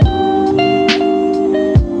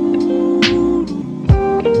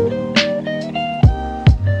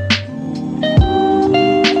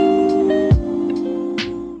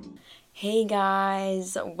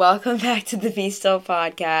welcome back to the Be Still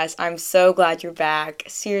podcast. I'm so glad you're back.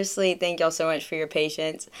 Seriously, thank y'all so much for your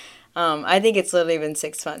patience. I think it's literally been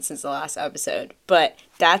 6 months since the last episode, but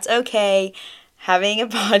that's okay. Having a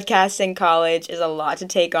podcast in college is a lot to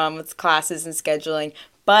take on with classes and scheduling,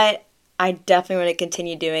 but I definitely want to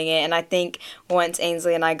continue doing it, and I think once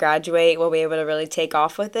Ainsley and I graduate, we'll be able to really take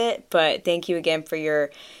off with it, but thank you again for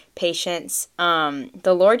your patience.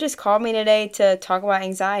 The Lord just called me today to talk about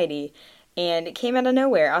anxiety. And it came out of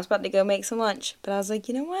nowhere. I was about to go make some lunch, but I was like,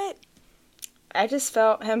 you know what? I just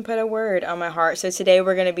felt him put a word on my heart. So today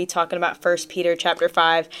we're going to be talking about 1 Peter chapter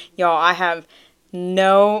 5. Y'all, I have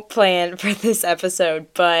no plan for this episode,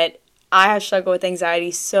 but I have struggled with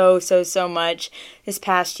anxiety so much this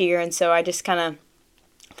past year. And so I just kind of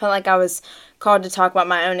felt like I was called to talk about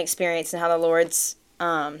my own experience and how the Lord's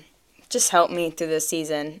just helped me through this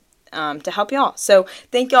season to help y'all. So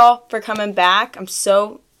thank y'all for coming back. I'm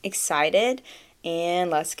so excited, and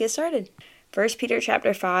let's get started. 1 Peter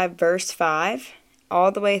chapter 5 verse 5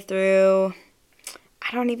 all the way through,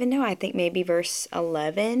 I don't even know, I think maybe verse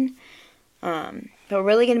 11, but we're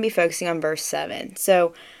really going to be focusing on verse 7.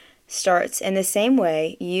 So starts, in the same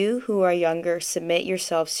way, you who are younger, submit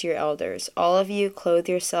yourselves to your elders. All of you clothe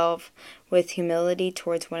yourself with humility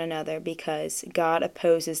towards one another, because God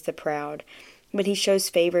opposes the proud, but he shows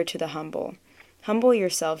favor to the humble. Humble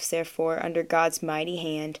yourselves, therefore, under God's mighty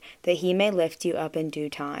hand, that he may lift you up in due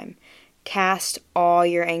time. Cast all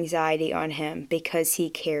your anxiety on him, because he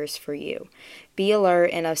cares for you. Be alert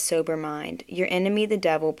and of sober mind. Your enemy, the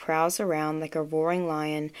devil, prowls around like a roaring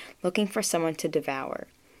lion, looking for someone to devour.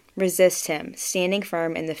 Resist him, standing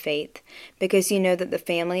firm in the faith, because you know that the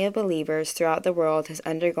family of believers throughout the world is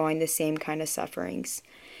undergoing the same kind of sufferings.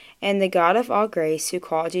 And the God of all grace, who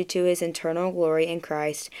called you to his eternal glory in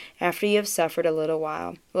Christ, after you have suffered a little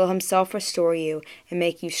while, will himself restore you and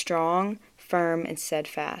make you strong, firm, and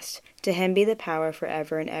steadfast. To him be the power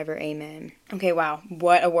forever and ever. Amen. Okay, wow,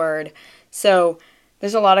 what a word. So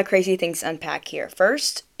there's a lot of crazy things to unpack here.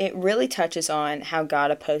 First, it really touches on how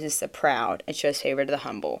God opposes the proud and shows favor to the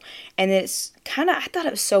humble. And it's I thought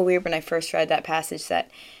it was so weird when I first read that passage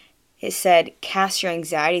that it said, cast your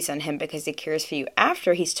anxieties on him because he cares for you,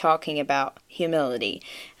 after he's talking about humility.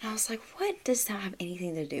 And I was like, what does that have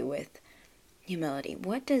anything to do with humility?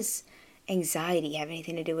 What does anxiety have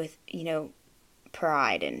anything to do with,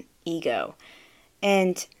 pride and ego?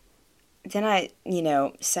 And then I,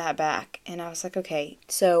 sat back and I was like, okay,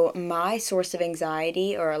 so my source of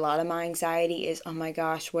anxiety, or a lot of my anxiety, is, oh my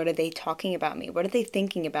gosh, what are they talking about me? What are they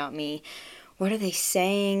thinking about me? What are they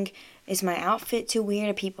saying? Is my outfit too weird?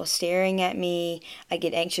 Are people staring at me? I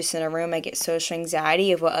get anxious in a room. I get social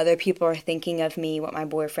anxiety of what other people are thinking of me, what my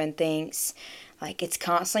boyfriend thinks. Like, it's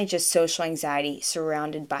constantly just social anxiety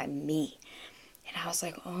surrounded by me. And I was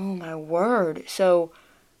like, oh my word. So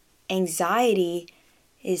anxiety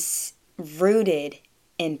is rooted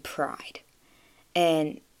in pride.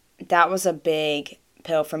 And that was a big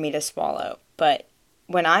pill for me to swallow. But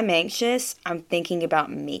when I'm anxious, I'm thinking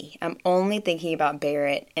about me. I'm only thinking about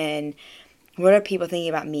Barrett and what are people thinking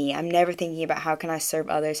about me. I'm never thinking about how can I serve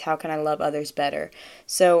others, how can I love others better.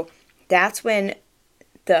 So that's when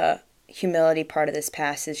the humility part of this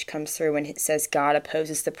passage comes through, when it says God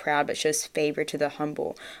opposes the proud but shows favor to the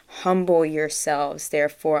humble. Humble yourselves,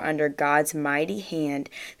 therefore, under God's mighty hand,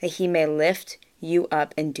 that he may lift you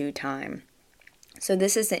up in due time. So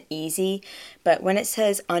this isn't easy, but when it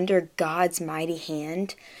says under God's mighty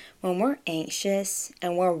hand, when we're anxious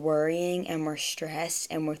and we're worrying and we're stressed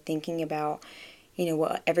and we're thinking about,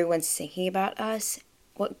 what everyone's thinking about us,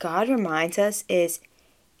 what God reminds us is,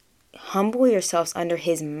 humble yourselves under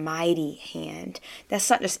his mighty hand. That's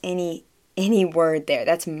not just any word there.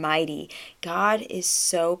 That's mighty. God is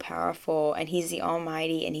so powerful, and he's the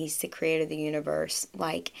Almighty, and he's the creator of the universe.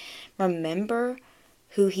 Like, remember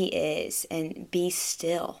who he is and be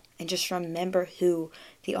still and just remember who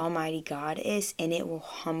the Almighty God is, and it will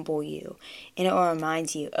humble you and it will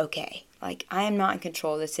remind you, okay, like, I am not in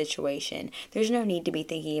control of the situation. There's no need to be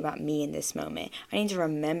thinking about me in this moment. I need to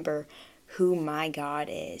remember who my God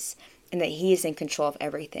is and that he is in control of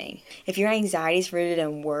everything. If your anxiety is rooted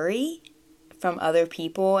in worry from other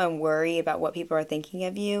people and worry about what people are thinking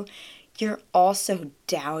of you, you're also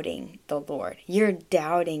doubting the Lord. You're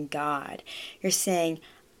doubting God. You're saying,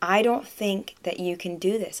 I don't think that you can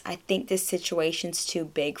do this. I think this situation's too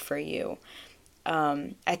big for you.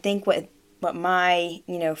 I think what my,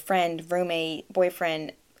 friend, roommate,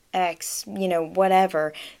 boyfriend, ex,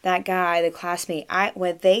 whatever, that guy, the classmate,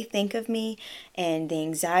 what they think of me and the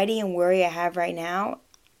anxiety and worry I have right now,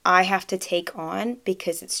 I have to take on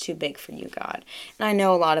because it's too big for you, God. And I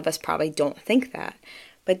know a lot of us probably don't think that.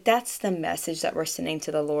 But that's the message that we're sending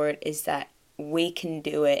to the Lord, is that we can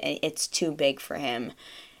do it and it's too big for him.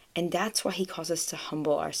 And that's why he calls us to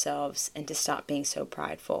humble ourselves and to stop being so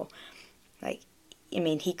prideful. Like, I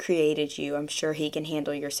mean, he created you. I'm sure he can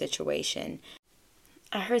handle your situation.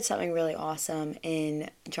 I heard something really awesome in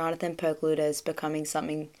Jonathan Pokluta's Becoming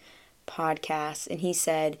Something podcast, and he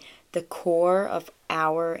said, the core of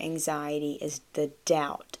our anxiety is the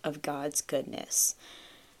doubt of God's goodness.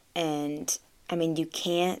 And, I mean, you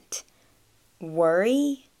can't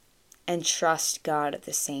worry and trust God at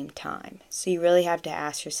the same time. So you really have to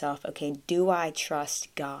ask yourself, okay, do I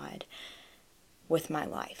trust God with my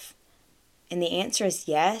life? And the answer is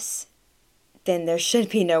yes. Then there should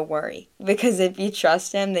be no worry. Because if you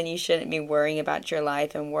trust him, then you shouldn't be worrying about your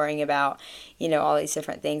life and worrying about, all these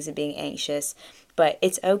different things and being anxious. But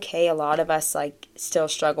it's okay. A lot of us still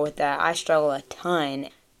struggle with that. I struggle a ton.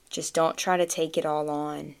 Just don't try to take it all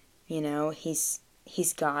on.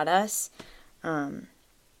 He's got us.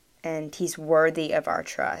 And he's worthy of our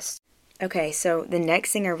trust. Okay, so the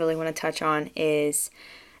next thing I really want to touch on is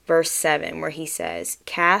verse 7, where he says,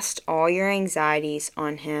 cast all your anxieties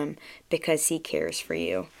on him because he cares for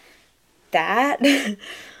you. That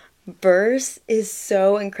verse is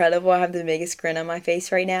so incredible. I have the biggest grin on my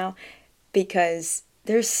face right now because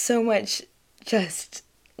there's so much just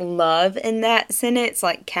love in that sentence.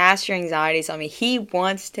 Cast your anxieties on me. He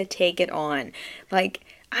wants to take it on.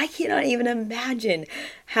 I cannot even imagine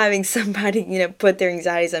having somebody, put their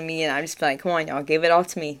anxieties on me and I'm just come on, y'all, give it all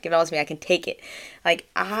to me. Give it all to me. I can take it.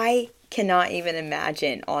 I cannot even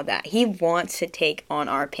imagine all that. He wants to take on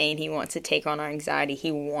our pain. He wants to take on our anxiety. He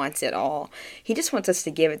wants it all. He just wants us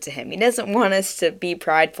to give it to him. He doesn't want us to be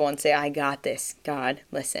prideful and say, I got this. God,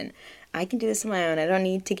 listen, I can do this on my own. I don't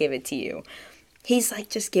need to give it to you. He's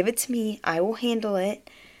just give it to me. I will handle it.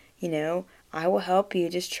 I will help you.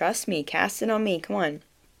 Just trust me. Cast it on me. Come on.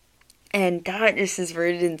 And that just is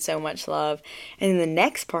rooted in so much love. And then the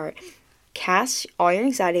next part, cast all your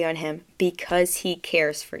anxiety on him because he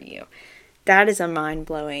cares for you. That is a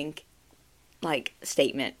mind-blowing,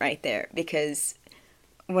 statement right there. Because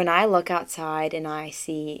when I look outside and I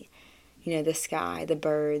see, the sky, the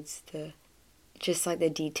birds, the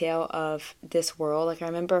detail of this world, I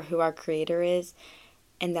remember who our Creator is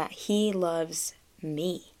and that he loves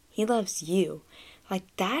me. He loves you.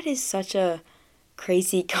 That is such a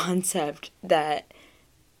crazy concept that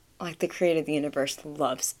the creator of the universe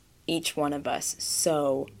loves each one of us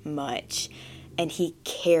so much and he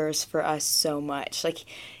cares for us so much.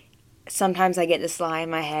 Sometimes I get this lie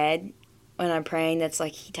in my head when I'm praying that's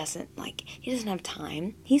he doesn't have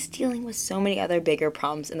time. He's dealing with so many other bigger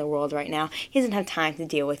problems in the world right now. He doesn't have time to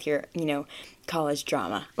deal with your college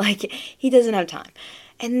drama. He doesn't have time.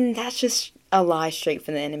 And that's just a lie straight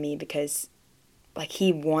from the enemy, because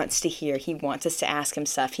he wants to hear. He wants us to ask him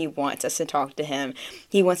stuff. He wants us to talk to him.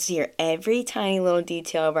 He wants to hear every tiny little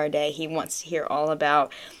detail of our day. He wants to hear all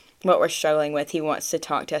about what we're struggling with. He wants to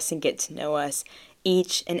talk to us and get to know us.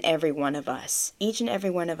 Each and every one of us. Each and every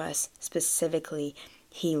one of us specifically,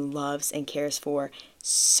 he loves and cares for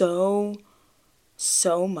so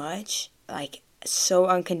much. So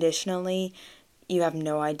unconditionally. You have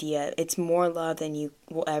no idea. It's more love than you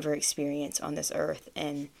will ever experience on this earth.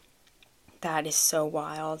 And that is so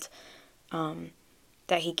wild,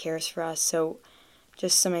 that he cares for us. So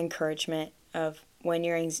just some encouragement of when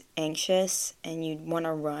you're anxious and you want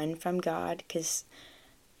to run from God because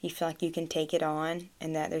you feel like you can take it on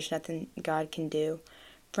and that there's nothing God can do,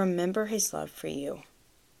 remember his love for you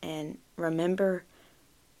and remember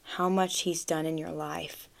how much he's done in your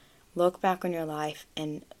life. Look back on your life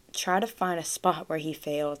and try to find a spot where he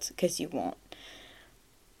failed, because you won't.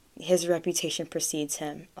 His reputation precedes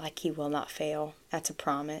him. He will not fail. That's a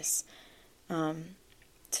promise.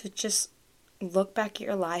 To just look back at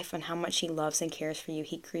your life and how much he loves and cares for you.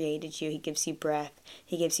 He created you. He gives you breath.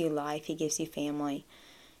 He gives you life. He gives you family.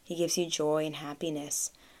 He gives you joy and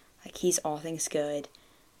happiness. He's all things good.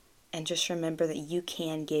 And just remember that you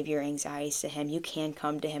can give your anxieties to him. You can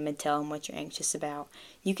come to him and tell him what you're anxious about.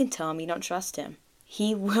 You can tell him you don't trust him.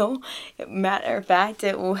 He will. Matter of fact,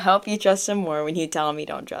 it will help you trust him more when you tell him you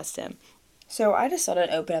don't trust him. So I just thought I'd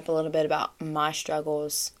open up a little bit about my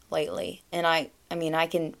struggles lately. And I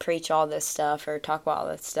can preach all this stuff or talk about all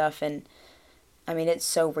this stuff. And it's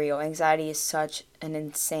so real. Anxiety is such an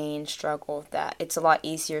insane struggle that it's a lot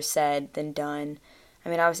easier said than done.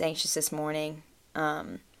 I was anxious this morning.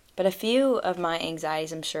 But a few of my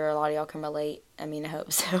anxieties, I'm sure a lot of y'all can relate. I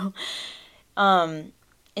hope so.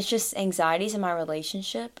 It's just anxieties in my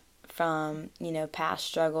relationship from, past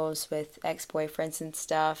struggles with ex-boyfriends and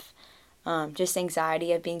stuff. just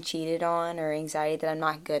anxiety of being cheated on, or anxiety that I'm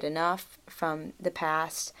not good enough from the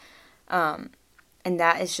past. And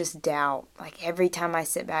that is just doubt. Like every time I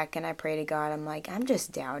sit back and I pray to God, I'm like, I'm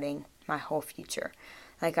just doubting my whole future.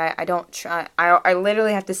 Like I don't try. I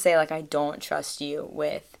literally have to say, like, I don't trust you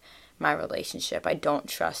with my relationship. I don't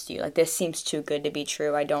trust you. Like, this seems too good to be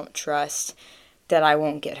true. I don't trust that I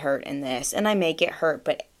won't get hurt in this. And I may get hurt,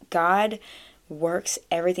 but God works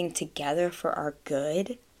everything together for our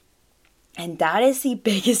good. And that is the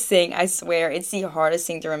biggest thing, I swear. It's the hardest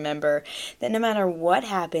thing to remember, that no matter what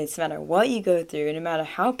happens, no matter what you go through, no matter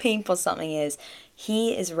how painful something is,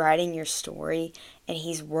 He is writing your story and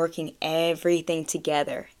He's working everything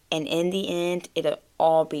together. And in the end, it'll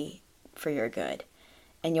all be for your good.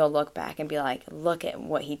 And you'll look back and be like, look at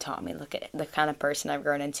what He taught me. Look at the kind of person I've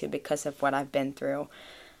grown into because of what I've been through.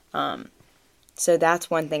 So that's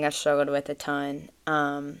one thing I've struggled with a ton.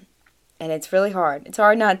 And it's really hard. It's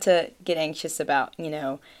hard not to get anxious about,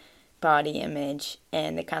 body image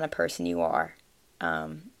and the kind of person you are.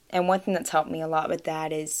 And one thing that's helped me a lot with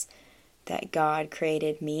that is that God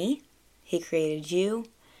created me. He created you.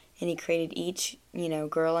 And He created each,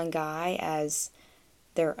 girl and guy as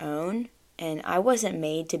their own. And I wasn't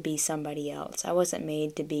made to be somebody else. I wasn't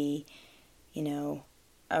made to be,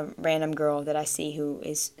 a random girl that I see who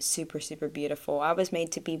is super, super beautiful. I was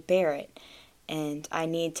made to be Barrett. And I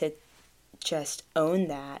need to just own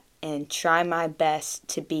that and try my best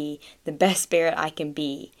to be the best Barrett I can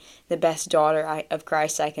be, the best daughter of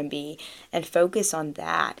Christ I can be, and focus on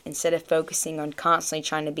that instead of focusing on constantly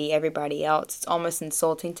trying to be everybody else. It's almost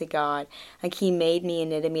insulting to God. Like, He made me and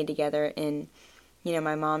knitted me together in,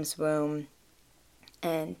 my mom's womb,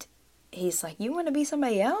 and He's like, you want to be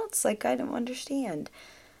somebody else? Like, I don't understand.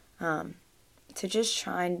 So just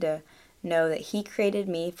trying to know that He created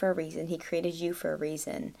me for a reason. He created you for a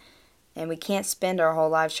reason. And we can't spend our whole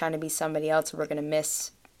lives trying to be somebody else, or we're going to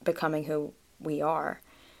miss becoming who we are.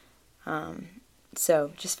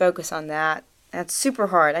 So just focus on that. That's super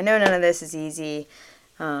hard. I know none of this is easy.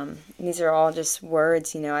 These are all just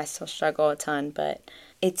words, I still struggle a ton, but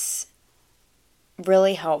it's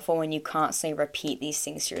really helpful when you constantly repeat these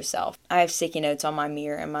things to yourself. I have sticky notes on my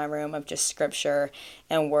mirror in my room of just scripture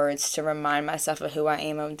and words to remind myself of who I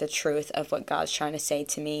am, of the truth of what God's trying to say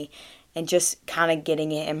to me, and just kind of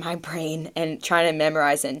getting it in my brain and trying to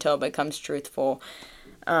memorize it until it becomes truthful.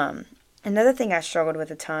 Another thing I struggled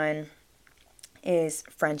with a ton is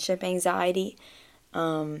friendship anxiety.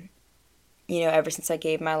 Ever since I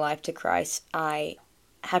gave my life to Christ, I've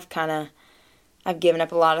given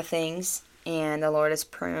up a lot of things, and the Lord has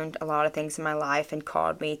pruned a lot of things in my life and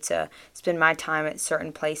called me to spend my time at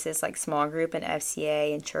certain places like small group and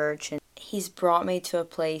FCA and church. And He's brought me to a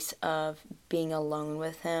place of being alone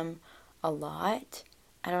with Him a lot.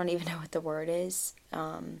 I don't even know what the word is.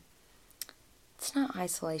 It's not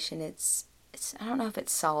isolation. It's I don't know if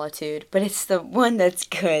it's solitude, but it's the one that's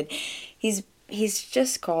good. He's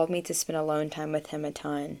just called me to spend alone time with Him a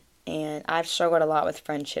ton, and I've struggled a lot with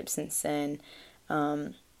friendships since then.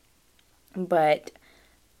 But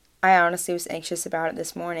I honestly was anxious about it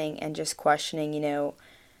this morning and just questioning,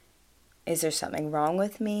 is there something wrong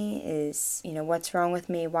with me? What's wrong with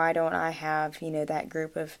me? Why don't I have, that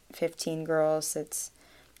group of 15 girls that's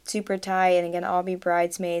super tight and going to all be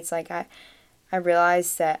bridesmaids? Like, I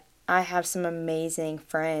realized that I have some amazing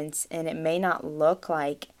friends, and it may not look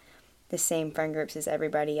like the same friend groups as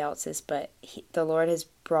everybody else's, but the Lord has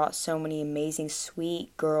brought so many amazing,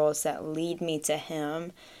 sweet girls that lead me to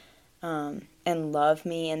Him, and love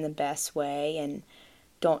me in the best way and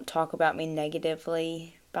don't talk about me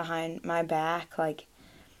negatively behind my back. Like,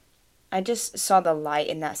 I just saw the light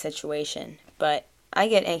in that situation. But I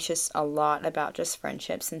get anxious a lot about just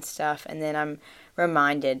friendships and stuff, and then I'm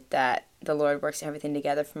reminded that the Lord works everything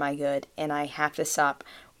together for my good, and I have to stop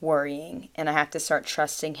worrying, and I have to start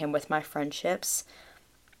trusting Him with my friendships,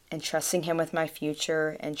 and trusting Him with my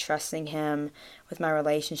future, and trusting Him with my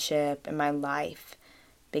relationship and my life,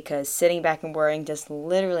 because sitting back and worrying does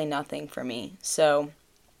literally nothing for me. So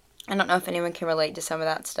I don't know if anyone can relate to some of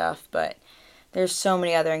that stuff, but there's so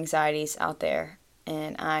many other anxieties out there,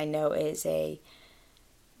 and I know it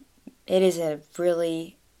is a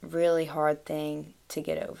really, really hard thing to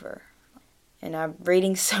get over. And I'm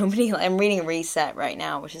reading Reset right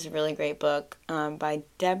now, which is a really great book by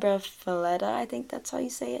Deborah Filletta. I think that's how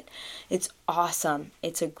you say it. It's awesome.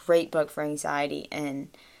 It's a great book for anxiety, and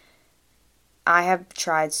I have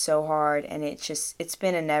tried so hard, and it's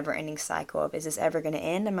been a never-ending cycle of, is this ever going to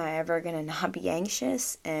end? Am I ever going to not be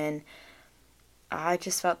anxious? And I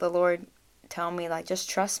just felt the Lord tell me, like, just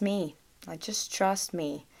trust me. Like, just trust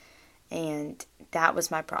me. And that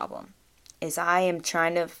was my problem. is I am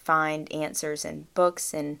trying to find answers in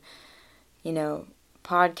books and,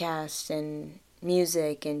 podcasts and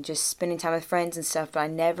music and just spending time with friends and stuff, but I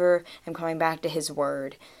never am coming back to His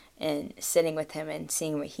Word and sitting with Him and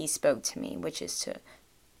seeing what He spoke to me, which is to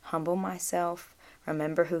humble myself,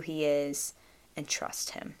 remember who He is, and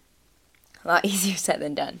trust Him. A lot easier said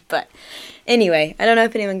than done. But anyway, I don't know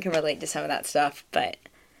if anyone can relate to some of that stuff, but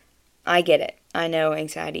I get it. I know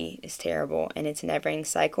anxiety is terrible and it's a never-ending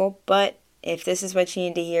cycle, but if this is what you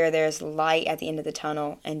need to hear, there's light at the end of the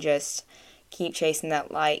tunnel, and just keep chasing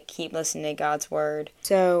that light, keep listening to God's Word.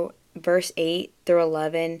 So verse 8 through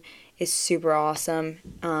 11 is super awesome.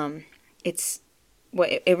 It's what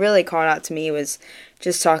it really called out to me was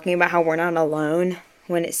just talking about how we're not alone.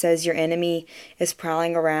 When it says your enemy is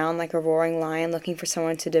prowling around like a roaring lion looking for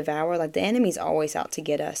someone to devour, like the enemy's always out to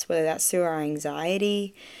get us, whether that's through our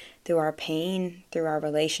anxiety, through our pain, through our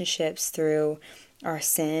relationships, through our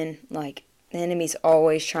sin. Like the enemy's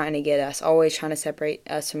always trying to get us, always trying to separate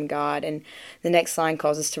us from God. And the next line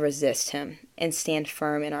calls us to resist him and stand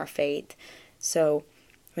firm in our faith. So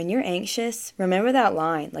when you're anxious, remember that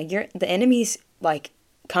line. Like the enemy's like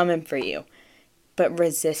coming for you. But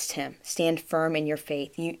resist him. Stand firm in your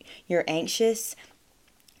faith. You're anxious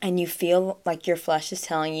and you feel like your flesh is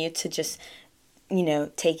telling you to just,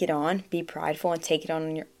 take it on, be prideful and take it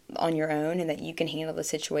on your own, and that you can handle the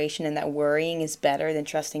situation and that worrying is better than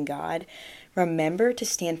trusting God. Remember to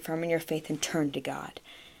stand firm in your faith and turn to God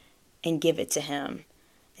and give it to Him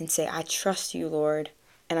and say, I trust you, Lord,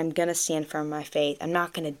 and I'm going to stand firm in my faith. I'm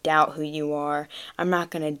not going to doubt who you are. I'm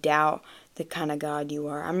not going to doubt the kind of God you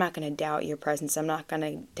are. I'm not going to doubt your presence. I'm not going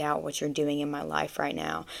to doubt what you're doing in my life right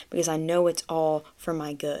now, because I know it's all for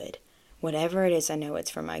my good. Whatever it is, I know it's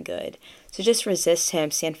for my good. So just resist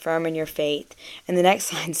him, stand firm in your faith. And the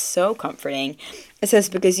next line's so comforting. It says,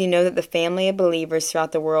 because you know that the family of believers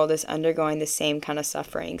throughout the world is undergoing the same kind of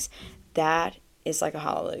sufferings. That is like a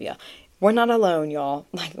hallelujah. We're not alone, y'all.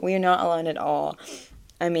 Like, we are not alone at all.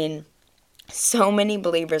 I mean, so many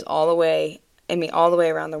believers all the way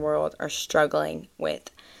around the world are struggling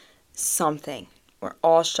with something. We're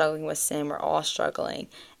all struggling with sin. We're all struggling.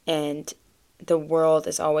 And the world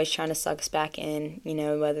is always trying to suck us back in,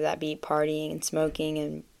 whether that be partying and smoking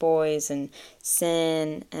and boys and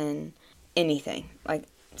sin and anything. Like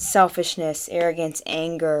selfishness, arrogance,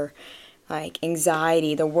 anger, like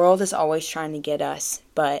anxiety. The world is always trying to get us.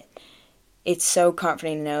 But it's so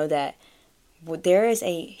comforting to know that there is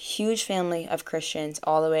a huge family of Christians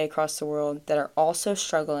all the way across the world that are also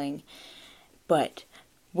struggling, but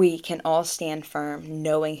we can all stand firm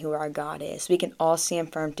knowing who our God is. We can all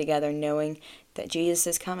stand firm together knowing that Jesus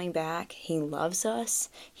is coming back. He loves us.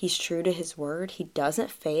 He's true to His Word. He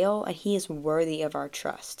doesn't fail, and He is worthy of our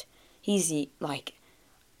trust. He's like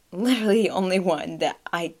literally the only one that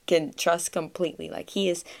I can trust completely. Like, He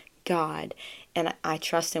is God, and I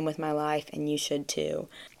trust Him with my life, and you should too.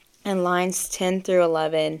 And lines 10 through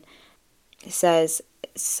 11 says,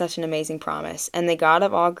 such an amazing promise. And the God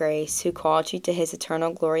of all grace, who called you to His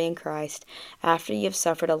eternal glory in Christ, after you have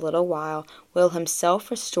suffered a little while, will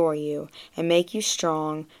Himself restore you and make you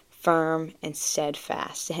strong, firm, and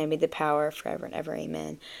steadfast. To Him be the power forever and ever.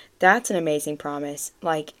 Amen. That's an amazing promise.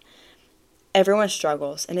 Like, everyone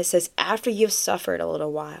struggles. And it says, after you've suffered a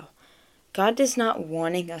little while. God is not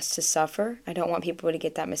wanting us to suffer. I don't want people to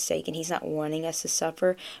get that mistaken. He's not wanting us to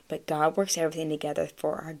suffer, but God works everything together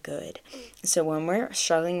for our good. So when we're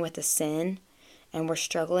struggling with a sin and we're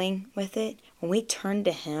struggling with it, when we turn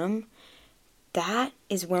to Him, that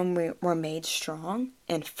is when we're made strong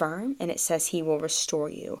and firm, and it says He will restore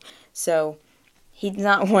you. So He's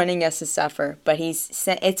not wanting us to suffer, but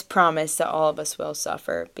it's promised that all of us will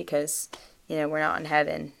suffer because, we're not in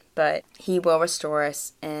heaven. But He will restore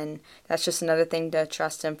us, and that's just another thing to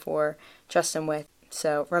trust Him with.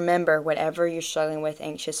 So remember, whatever you're struggling with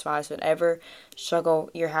anxious-wise, whatever struggle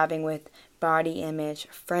you're having with body image,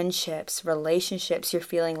 friendships, relationships, you're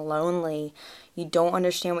feeling lonely, you don't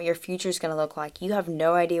understand what your future is going to look like, you have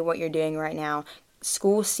no idea what you're doing right now,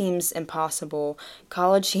 school seems impossible,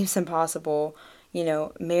 college seems impossible,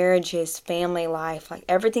 marriages, family life, like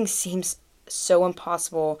everything seems so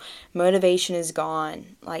impossible. Motivation is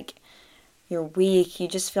gone. Like, you're weak. You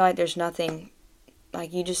just feel like there's nothing.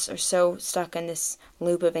 Like, you just are so stuck in this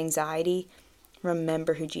loop of anxiety.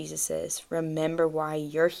 Remember who Jesus is. Remember why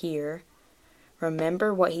you're here.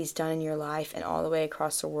 Remember what He's done in your life and all the way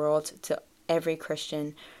across the world to every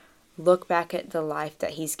Christian. Look back at the life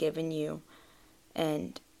that He's given you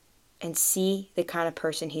and see the kind of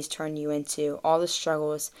person He's turned you into. All the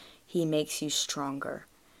struggles, He makes you stronger.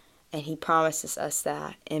 And He promises us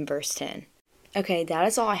that in verse 10. Okay, that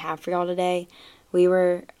is all I have for y'all today.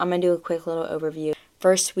 I'm going to do a quick little overview.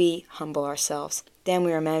 First, we humble ourselves. Then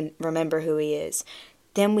we remember who He is.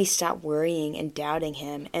 Then we stop worrying and doubting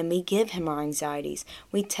Him, and we give Him our anxieties.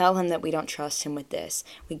 We tell Him that we don't trust Him with this.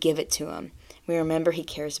 We give it to Him. We remember He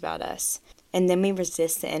cares about us. And then we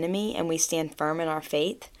resist the enemy, and we stand firm in our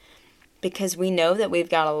faith, because we know that we've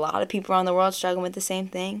got a lot of people around the world struggling with the same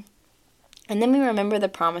thing. And then we remember the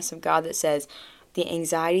promise of God that says, the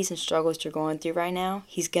anxieties and struggles you're going through right now,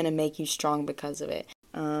 He's going to make you strong because of it.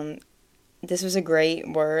 This was a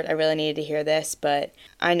great word. I really needed to hear this, but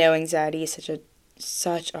I know anxiety is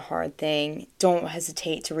such a hard thing. Don't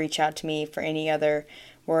hesitate to reach out to me for any other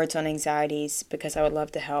words on anxieties, because I would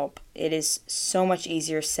love to help. It is so much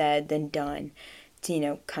easier said than done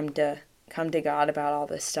to, come to God about all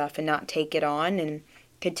this stuff and not take it on and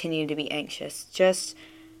continue to be anxious. Just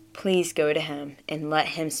please go to Him and let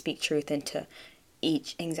Him speak truth into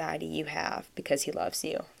each anxiety you have, because He loves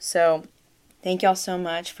you. So thank y'all so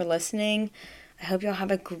much for listening. I hope y'all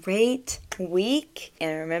have a great week,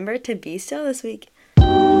 and remember to be still this week.